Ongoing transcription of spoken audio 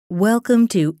Welcome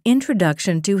to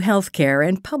Introduction to Healthcare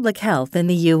and Public Health in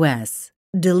the U.S.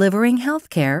 Delivering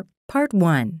Healthcare, Part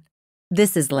 1.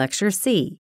 This is Lecture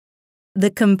C. The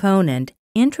component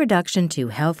Introduction to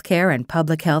Healthcare and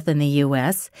Public Health in the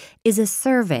U.S. is a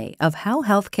survey of how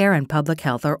healthcare and public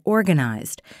health are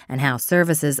organized and how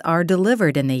services are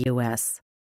delivered in the U.S.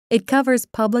 It covers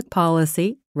public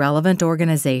policy, relevant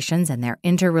organizations and their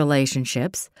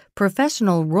interrelationships,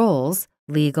 professional roles,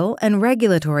 legal and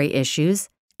regulatory issues,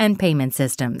 and payment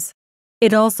systems.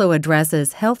 It also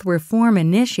addresses health reform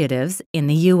initiatives in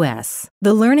the U.S.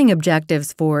 The learning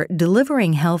objectives for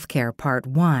Delivering Healthcare Part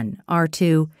 1 are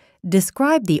to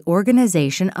describe the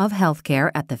organization of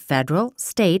healthcare at the federal,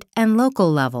 state, and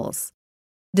local levels.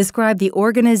 Describe the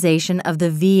organization of the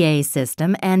VA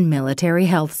system and military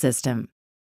health system.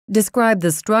 Describe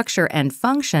the structure and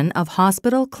function of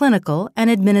hospital, clinical,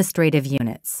 and administrative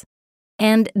units.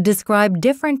 And describe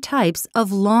different types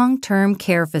of long-term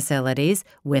care facilities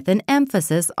with an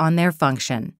emphasis on their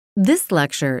function. This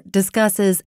lecture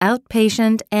discusses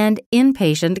outpatient and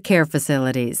inpatient care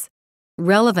facilities.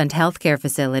 Relevant healthcare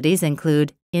facilities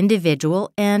include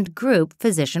individual and group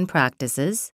physician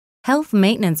practices, health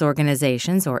maintenance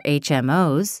organizations or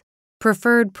HMOs,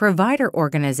 preferred provider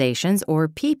organizations or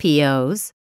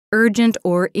PPOs, urgent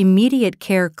or immediate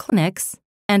care clinics,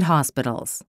 and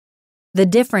hospitals. The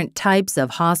different types of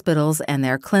hospitals and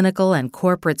their clinical and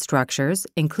corporate structures,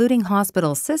 including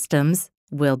hospital systems,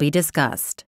 will be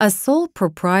discussed. A sole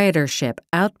proprietorship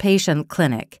outpatient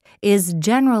clinic is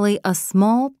generally a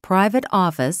small private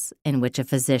office in which a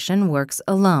physician works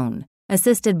alone,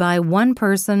 assisted by one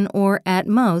person or, at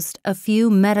most, a few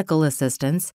medical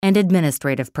assistants and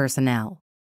administrative personnel.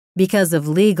 Because of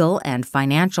legal and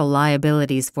financial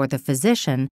liabilities for the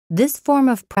physician, this form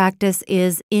of practice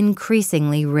is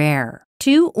increasingly rare.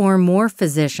 Two or more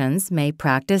physicians may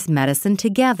practice medicine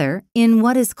together in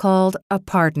what is called a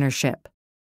partnership.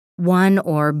 One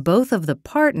or both of the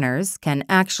partners can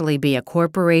actually be a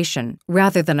corporation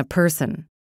rather than a person.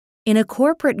 In a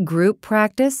corporate group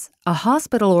practice, a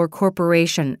hospital or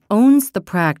corporation owns the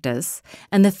practice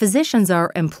and the physicians are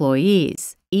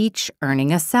employees, each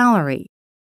earning a salary.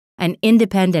 An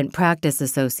independent practice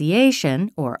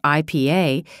association, or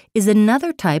IPA, is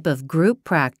another type of group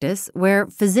practice where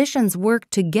physicians work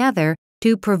together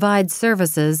to provide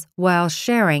services while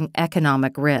sharing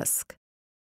economic risk.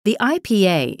 The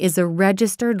IPA is a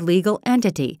registered legal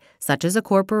entity, such as a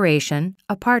corporation,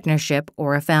 a partnership,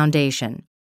 or a foundation.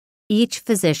 Each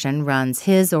physician runs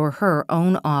his or her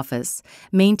own office,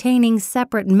 maintaining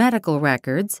separate medical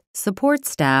records, support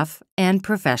staff, and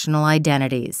professional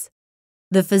identities.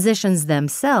 The physicians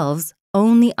themselves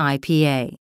own the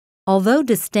IPA. Although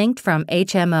distinct from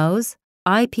HMOs,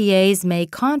 IPAs may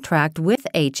contract with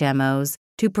HMOs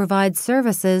to provide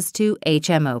services to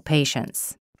HMO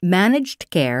patients. Managed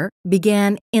care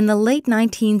began in the late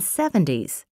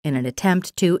 1970s in an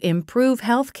attempt to improve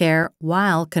health care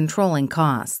while controlling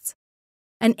costs.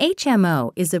 An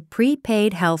HMO is a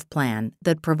prepaid health plan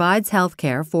that provides health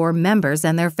care for members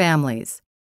and their families.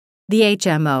 The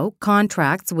HMO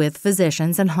contracts with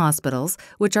physicians and hospitals,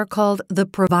 which are called the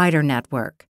provider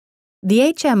network.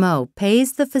 The HMO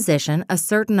pays the physician a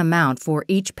certain amount for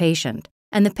each patient,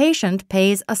 and the patient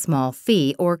pays a small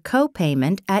fee or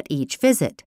co-payment at each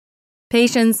visit.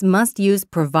 Patients must use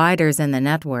providers in the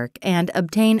network and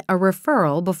obtain a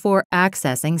referral before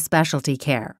accessing specialty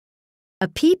care. A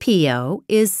PPO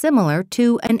is similar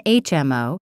to an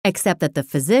HMO, except that the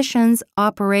physicians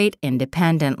operate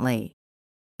independently.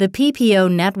 The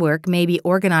PPO network may be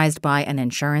organized by an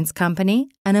insurance company,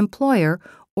 an employer,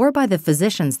 or by the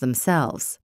physicians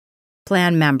themselves.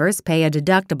 Plan members pay a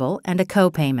deductible and a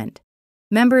co-payment.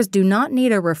 Members do not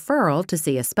need a referral to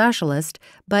see a specialist,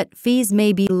 but fees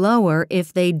may be lower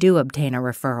if they do obtain a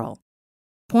referral.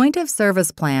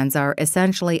 Point-of-service plans are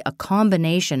essentially a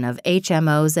combination of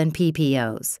HMOs and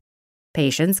PPOs.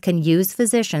 Patients can use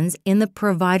physicians in the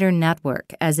provider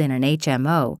network, as in an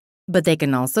HMO, but they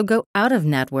can also go out of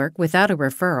network without a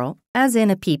referral, as in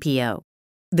a PPO.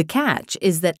 The catch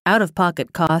is that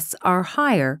out-of-pocket costs are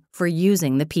higher for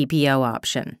using the PPO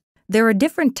option. There are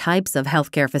different types of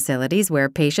healthcare facilities where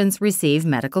patients receive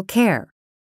medical care.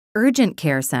 Urgent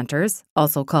care centers,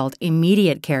 also called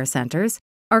immediate care centers,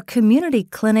 are community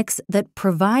clinics that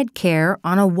provide care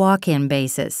on a walk-in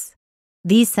basis.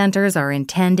 These centers are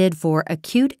intended for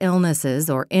acute illnesses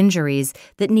or injuries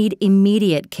that need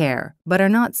immediate care but are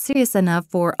not serious enough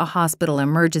for a hospital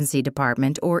emergency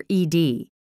department or ED.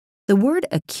 The word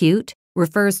acute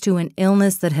refers to an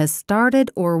illness that has started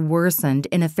or worsened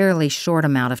in a fairly short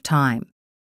amount of time.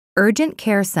 Urgent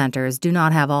care centers do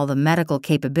not have all the medical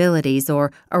capabilities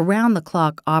or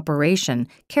around-the-clock operation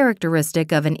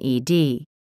characteristic of an ED.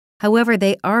 However,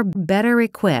 they are better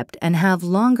equipped and have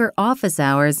longer office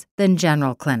hours than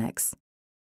general clinics.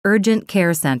 Urgent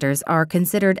care centers are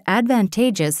considered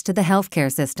advantageous to the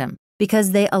healthcare system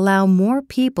because they allow more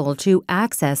people to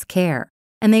access care,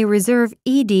 and they reserve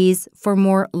EDs for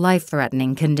more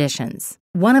life-threatening conditions.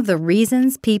 One of the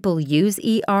reasons people use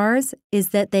ERs is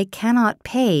that they cannot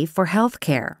pay for health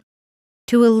care.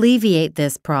 To alleviate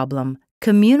this problem,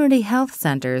 community health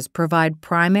centers provide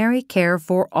primary care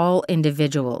for all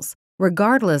individuals,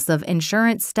 regardless of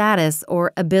insurance status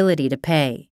or ability to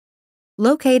pay.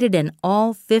 Located in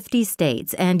all 50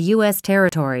 states and U.S.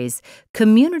 territories,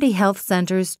 community health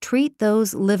centers treat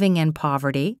those living in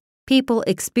poverty, people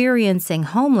experiencing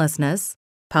homelessness,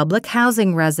 public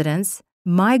housing residents,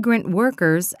 migrant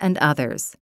workers, and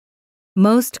others.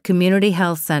 Most community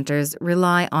health centers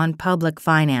rely on public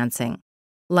financing.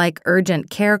 Like urgent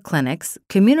care clinics,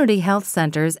 community health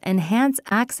centers enhance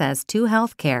access to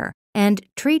health care and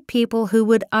treat people who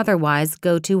would otherwise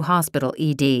go to hospital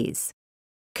EDs.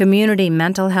 Community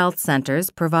mental health centers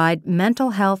provide mental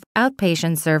health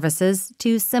outpatient services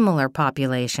to similar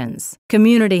populations.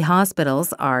 Community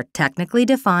hospitals are technically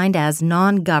defined as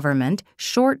non-government,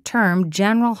 short-term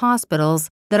general hospitals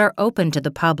that are open to the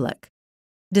public.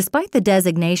 Despite the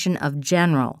designation of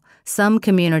general, some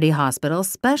community hospitals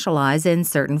specialize in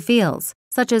certain fields,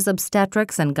 such as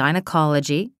obstetrics and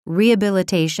gynecology,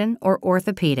 rehabilitation, or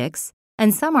orthopedics,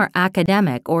 and some are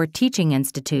academic or teaching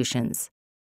institutions.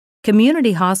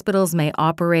 Community hospitals may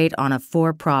operate on a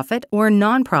for-profit or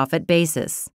non-profit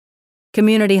basis.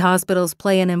 Community hospitals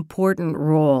play an important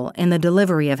role in the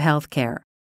delivery of health care.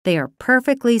 They are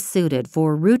perfectly suited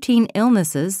for routine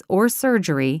illnesses or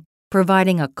surgery,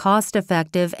 providing a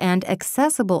cost-effective and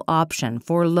accessible option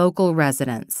for local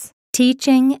residents.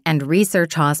 Teaching and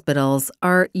research hospitals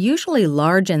are usually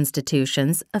large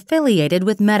institutions affiliated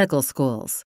with medical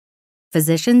schools.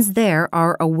 Physicians there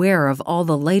are aware of all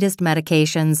the latest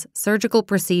medications, surgical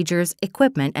procedures,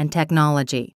 equipment, and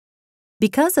technology.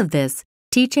 Because of this,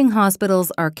 teaching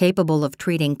hospitals are capable of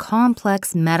treating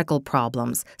complex medical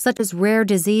problems, such as rare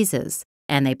diseases,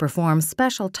 and they perform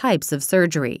special types of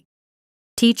surgery.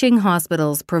 Teaching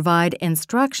hospitals provide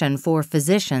instruction for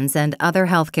physicians and other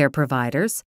healthcare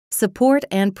providers, support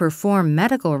and perform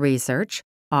medical research,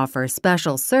 offer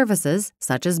special services,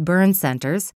 such as burn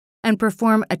centers, and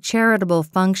perform a charitable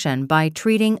function by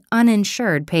treating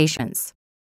uninsured patients.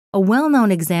 A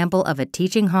well-known example of a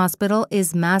teaching hospital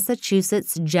is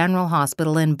Massachusetts General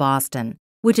Hospital in Boston,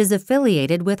 which is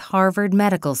affiliated with Harvard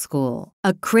Medical School.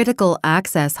 A critical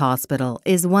access hospital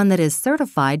is one that is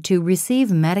certified to receive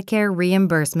Medicare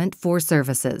reimbursement for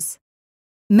services.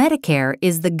 Medicare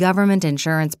is the government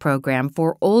insurance program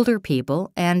for older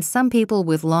people and some people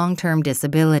with long-term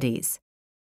disabilities.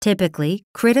 Typically,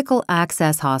 critical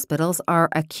access hospitals are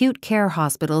acute care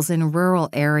hospitals in rural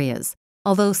areas,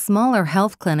 although smaller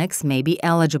health clinics may be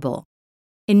eligible.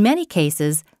 In many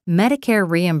cases, Medicare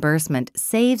reimbursement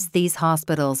saves these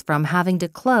hospitals from having to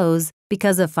close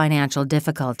because of financial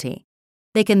difficulty.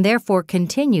 They can therefore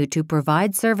continue to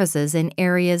provide services in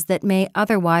areas that may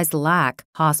otherwise lack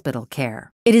hospital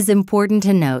care. It is important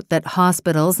to note that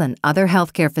hospitals and other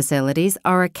healthcare facilities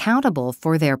are accountable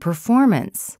for their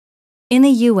performance. In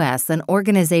the U.S., an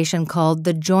organization called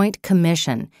the Joint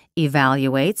Commission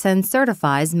evaluates and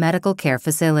certifies medical care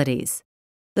facilities.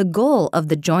 The goal of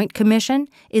the Joint Commission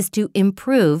is to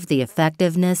improve the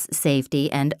effectiveness, safety,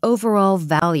 and overall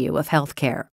value of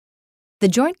healthcare. The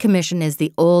Joint Commission is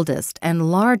the oldest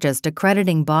and largest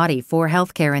accrediting body for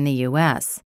healthcare in the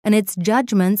U.S., and its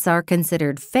judgments are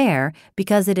considered fair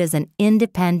because it is an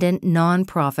independent,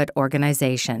 nonprofit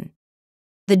organization.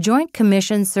 The Joint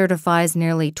Commission certifies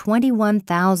nearly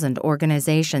 21,000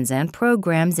 organizations and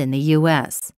programs in the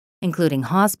U.S., including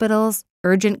hospitals,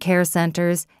 urgent care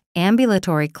centers,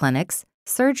 ambulatory clinics,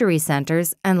 surgery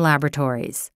centers, and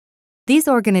laboratories. These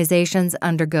organizations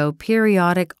undergo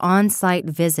periodic on-site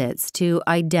visits to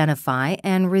identify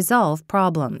and resolve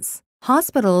problems.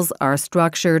 Hospitals are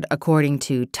structured according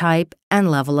to type and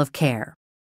level of care.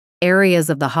 Areas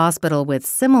of the hospital with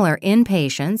similar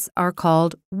inpatients are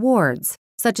called wards,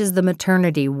 such as the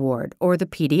maternity ward or the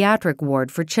pediatric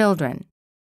ward for children.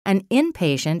 An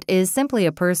inpatient is simply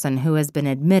a person who has been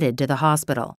admitted to the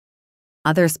hospital.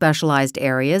 Other specialized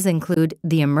areas include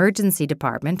the emergency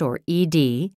department or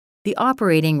ED, the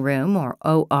operating room or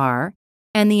OR,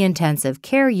 and the intensive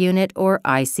care unit or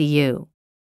ICU.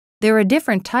 There are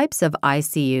different types of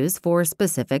ICUs for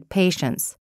specific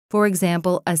patients. For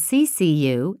example, a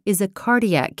CCU is a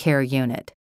cardiac care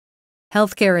unit.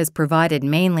 Healthcare is provided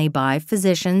mainly by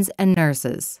physicians and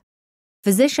nurses.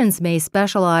 Physicians may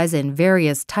specialize in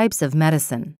various types of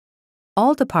medicine.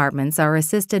 All departments are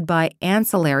assisted by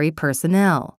ancillary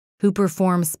personnel who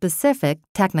perform specific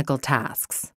technical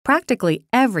tasks. Practically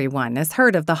everyone has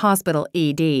heard of the hospital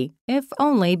ED, if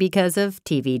only because of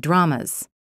TV dramas.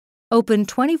 Open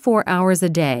 24 hours a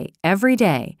day, every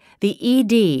day, the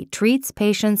ED treats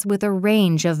patients with a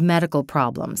range of medical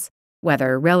problems,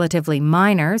 whether relatively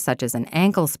minor, such as an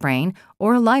ankle sprain,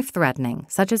 or life-threatening,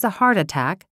 such as a heart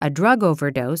attack, a drug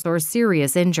overdose, or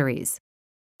serious injuries.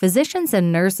 Physicians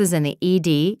and nurses in the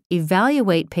ED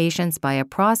evaluate patients by a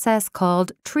process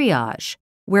called triage,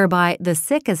 whereby the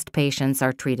sickest patients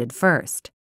are treated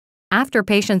first. After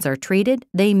patients are treated,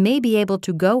 they may be able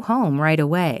to go home right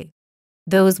away.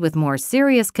 Those with more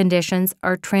serious conditions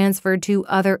are transferred to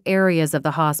other areas of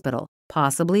the hospital,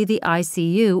 possibly the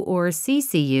ICU or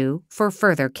CCU, for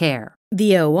further care.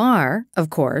 The OR, of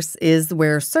course, is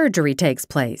where surgery takes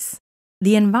place.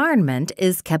 The environment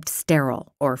is kept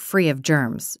sterile or free of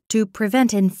germs to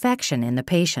prevent infection in the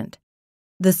patient.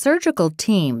 The surgical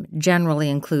team generally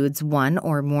includes one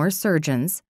or more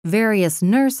surgeons, various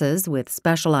nurses with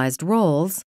specialized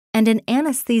roles, and an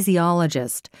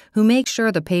anesthesiologist who makes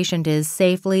sure the patient is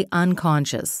safely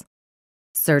unconscious.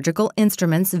 Surgical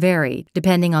instruments vary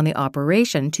depending on the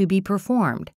operation to be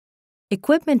performed.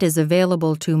 Equipment is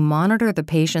available to monitor the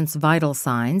patient's vital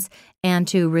signs and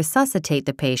to resuscitate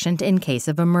the patient in case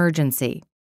of emergency.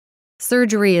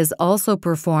 Surgery is also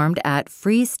performed at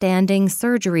freestanding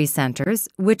surgery centers,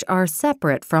 which are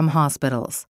separate from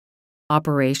hospitals.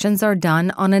 Operations are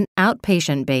done on an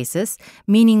outpatient basis,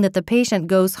 meaning that the patient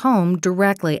goes home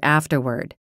directly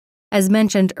afterward. As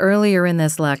mentioned earlier in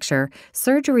this lecture,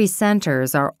 surgery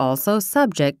centers are also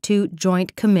subject to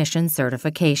Joint Commission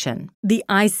certification. The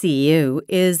ICU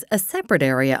is a separate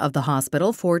area of the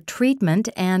hospital for treatment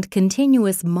and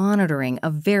continuous monitoring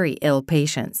of very ill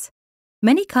patients.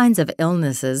 Many kinds of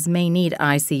illnesses may need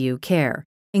ICU care,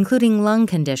 including lung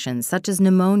conditions such as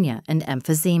pneumonia and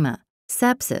emphysema,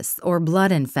 sepsis or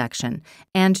blood infection,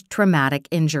 and traumatic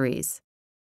injuries.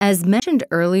 As mentioned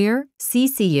earlier,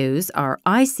 CCUs are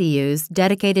ICUs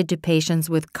dedicated to patients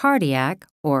with cardiac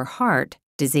or heart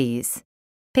disease.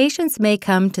 Patients may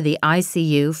come to the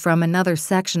ICU from another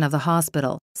section of the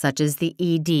hospital, such as the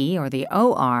ED or the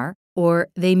OR, or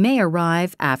they may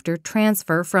arrive after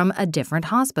transfer from a different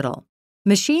hospital.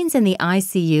 Machines in the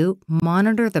ICU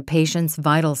monitor the patient's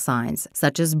vital signs,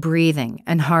 such as breathing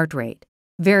and heart rate.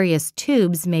 Various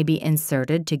tubes may be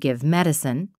inserted to give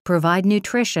medicine, provide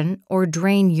nutrition, or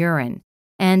drain urine,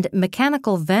 and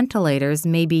mechanical ventilators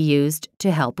may be used to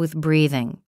help with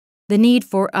breathing. The need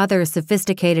for other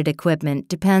sophisticated equipment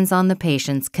depends on the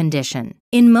patient's condition.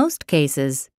 In most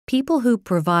cases, people who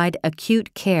provide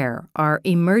acute care are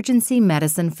emergency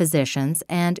medicine physicians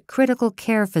and critical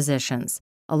care physicians,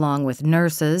 along with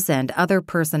nurses and other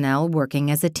personnel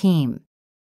working as a team.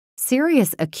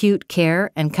 Serious acute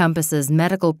care encompasses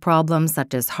medical problems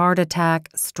such as heart attack,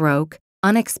 stroke,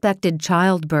 unexpected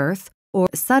childbirth, or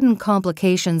sudden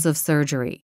complications of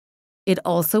surgery. It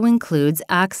also includes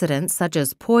accidents such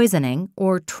as poisoning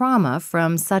or trauma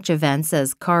from such events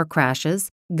as car crashes,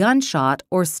 gunshot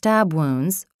or stab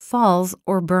wounds, falls,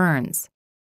 or burns.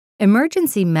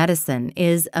 Emergency medicine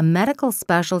is a medical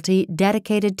specialty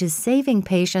dedicated to saving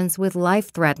patients with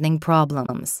life-threatening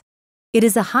problems. It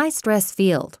is a high-stress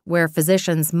field where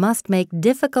physicians must make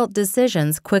difficult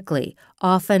decisions quickly,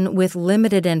 often with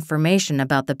limited information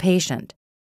about the patient.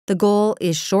 The goal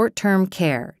is short-term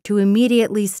care to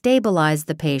immediately stabilize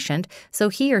the patient so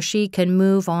he or she can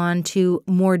move on to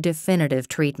more definitive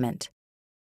treatment.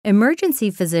 Emergency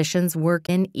physicians work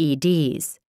in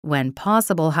EDs. When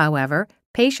possible, however,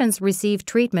 patients receive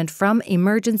treatment from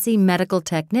emergency medical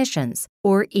technicians,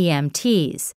 or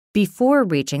EMTs, before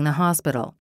reaching the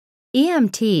hospital.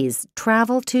 EMTs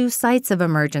travel to sites of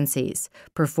emergencies,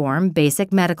 perform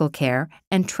basic medical care,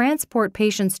 and transport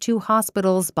patients to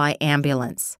hospitals by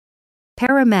ambulance.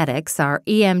 Paramedics are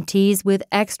EMTs with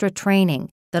extra training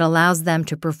that allows them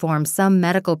to perform some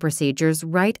medical procedures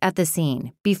right at the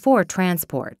scene, before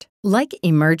transport. Like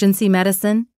emergency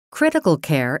medicine, critical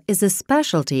care is a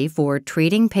specialty for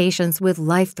treating patients with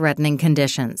life-threatening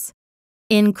conditions.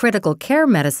 In critical care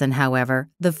medicine, however,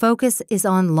 the focus is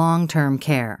on long-term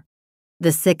care.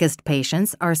 The sickest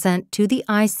patients are sent to the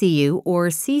ICU or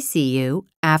CCU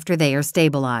after they are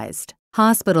stabilized.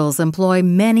 Hospitals employ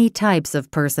many types of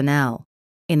personnel.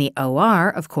 In the OR,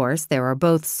 of course, there are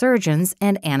both surgeons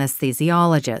and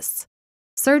anesthesiologists.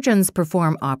 Surgeons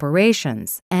perform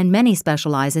operations, and many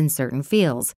specialize in certain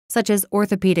fields, such as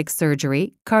orthopedic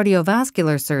surgery,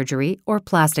 cardiovascular surgery, or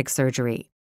plastic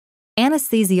surgery.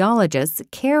 Anesthesiologists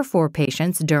care for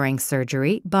patients during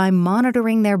surgery by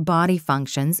monitoring their body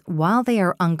functions while they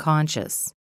are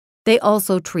unconscious. They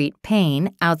also treat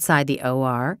pain outside the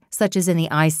OR, such as in the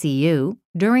ICU,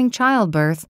 during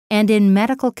childbirth, and in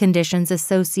medical conditions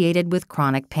associated with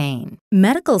chronic pain.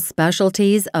 Medical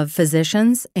specialties of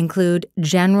physicians include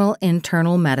general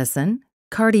internal medicine,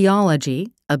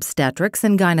 cardiology, obstetrics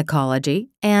and gynecology,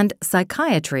 and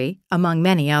psychiatry, among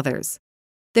many others.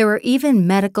 There are even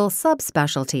medical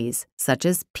subspecialties, such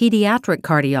as pediatric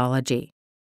cardiology.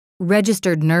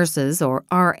 Registered nurses, or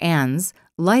RNs,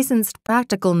 licensed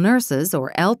practical nurses,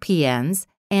 or LPNs,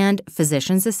 and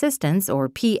physician's assistants, or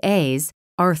PAs,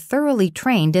 are thoroughly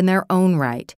trained in their own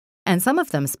right, and some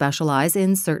of them specialize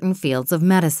in certain fields of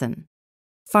medicine.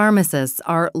 Pharmacists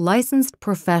are licensed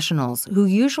professionals who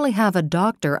usually have a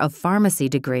Doctor of Pharmacy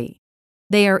degree.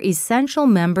 They are essential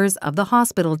members of the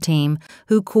hospital team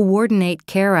who coordinate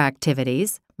care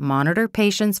activities, monitor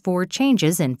patients for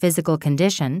changes in physical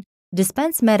condition,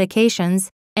 dispense medications,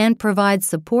 and provide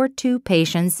support to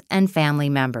patients and family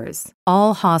members.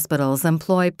 All hospitals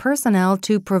employ personnel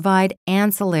to provide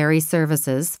ancillary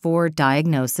services for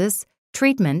diagnosis,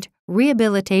 treatment,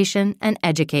 rehabilitation, and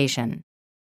education.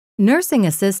 Nursing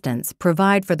assistants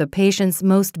provide for the patient's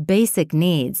most basic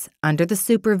needs under the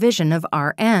supervision of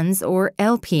RNs or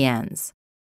LPNs.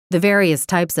 The various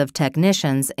types of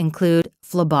technicians include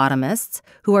phlebotomists,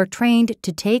 who are trained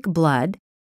to take blood,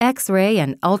 X-ray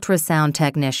and ultrasound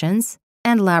technicians,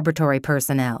 and laboratory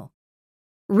personnel.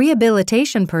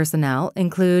 Rehabilitation personnel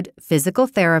include physical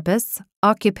therapists,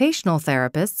 occupational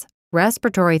therapists,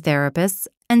 respiratory therapists,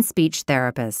 and speech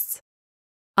therapists.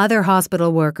 Other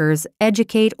hospital workers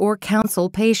educate or counsel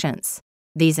patients.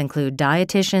 These include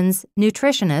dietitians,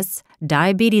 nutritionists,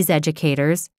 diabetes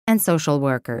educators, and social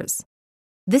workers.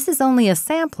 This is only a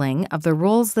sampling of the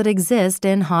roles that exist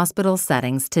in hospital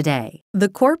settings today. The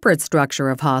corporate structure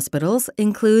of hospitals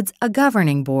includes a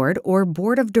governing board or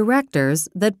board of directors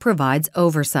that provides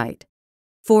oversight.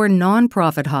 For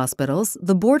nonprofit hospitals,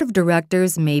 the board of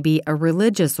directors may be a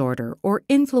religious order or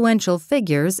influential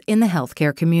figures in the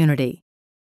healthcare community.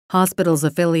 Hospitals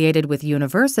affiliated with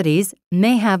universities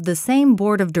may have the same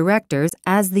board of directors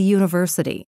as the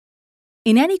university.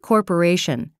 In any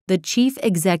corporation, the chief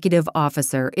executive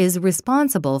officer is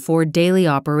responsible for daily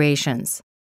operations.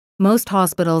 Most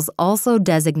hospitals also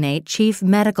designate chief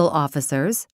medical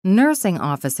officers, nursing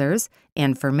officers,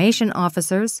 information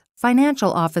officers,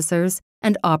 financial officers,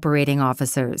 and operating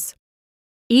officers.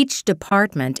 Each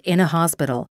department in a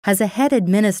hospital has a head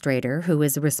administrator who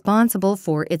is responsible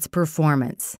for its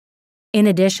performance. In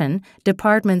addition,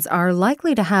 departments are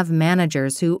likely to have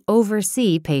managers who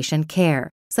oversee patient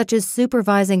care, such as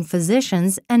supervising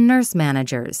physicians and nurse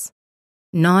managers.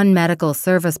 Non-medical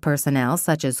service personnel,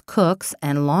 such as cooks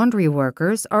and laundry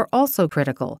workers, are also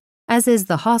critical, as is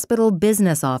the hospital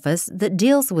business office that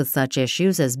deals with such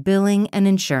issues as billing and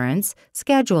insurance,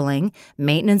 scheduling,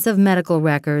 maintenance of medical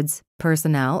records,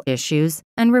 personnel issues,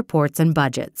 and reports and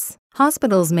budgets.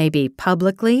 Hospitals may be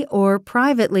publicly or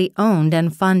privately owned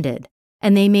and funded,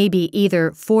 and they may be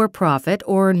either for-profit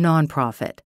or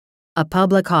non-profit. A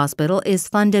public hospital is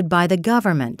funded by the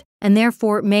government and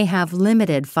therefore may have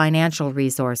limited financial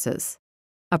resources.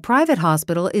 A private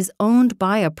hospital is owned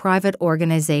by a private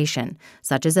organization,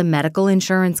 such as a medical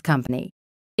insurance company.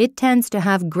 It tends to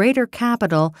have greater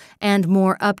capital and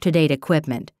more up-to-date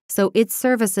equipment, so its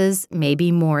services may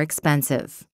be more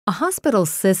expensive. A hospital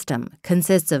system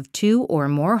consists of two or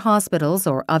more hospitals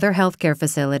or other healthcare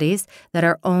facilities that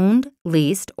are owned,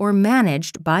 leased, or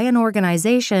managed by an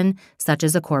organization such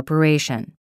as a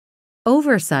corporation.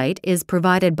 Oversight is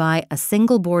provided by a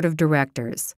single board of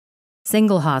directors.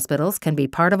 Single hospitals can be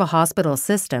part of a hospital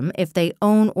system if they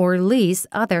own or lease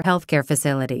other healthcare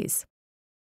facilities.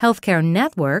 Healthcare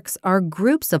networks are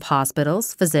groups of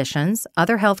hospitals, physicians,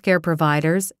 other healthcare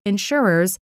providers,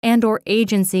 insurers, and/or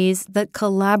agencies that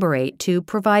collaborate to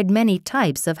provide many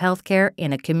types of healthcare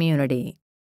in a community.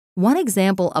 One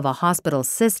example of a hospital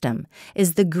system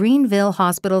is the Greenville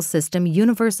Hospital System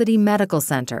University Medical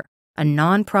Center, a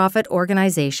nonprofit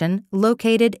organization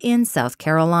located in South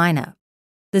Carolina.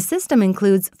 The system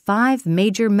includes 5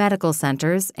 major medical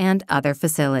centers and other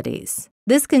facilities.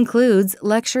 This concludes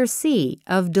Lecture C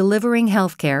of Delivering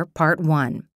Healthcare, Part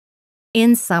 1.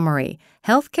 In summary,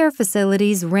 healthcare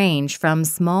facilities range from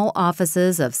small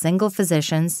offices of single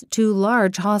physicians to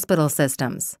large hospital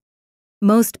systems.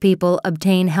 Most people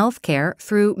obtain healthcare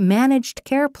through managed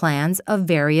care plans of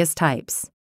various types.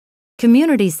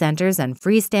 Community centers and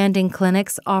freestanding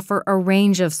clinics offer a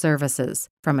range of services,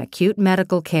 from acute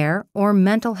medical care or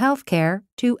mental health care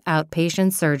to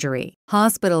outpatient surgery.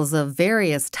 Hospitals of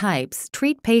various types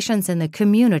treat patients in the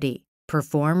community,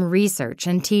 perform research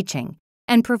and teaching,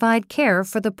 and provide care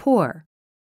for the poor.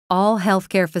 All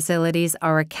healthcare facilities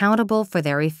are accountable for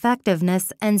their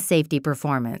effectiveness and safety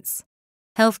performance.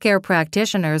 Healthcare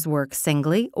practitioners work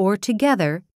singly or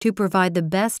together to provide the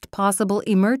best possible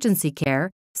emergency care,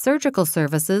 surgical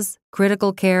services,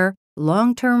 critical care,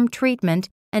 long-term treatment,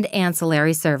 and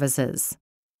ancillary services.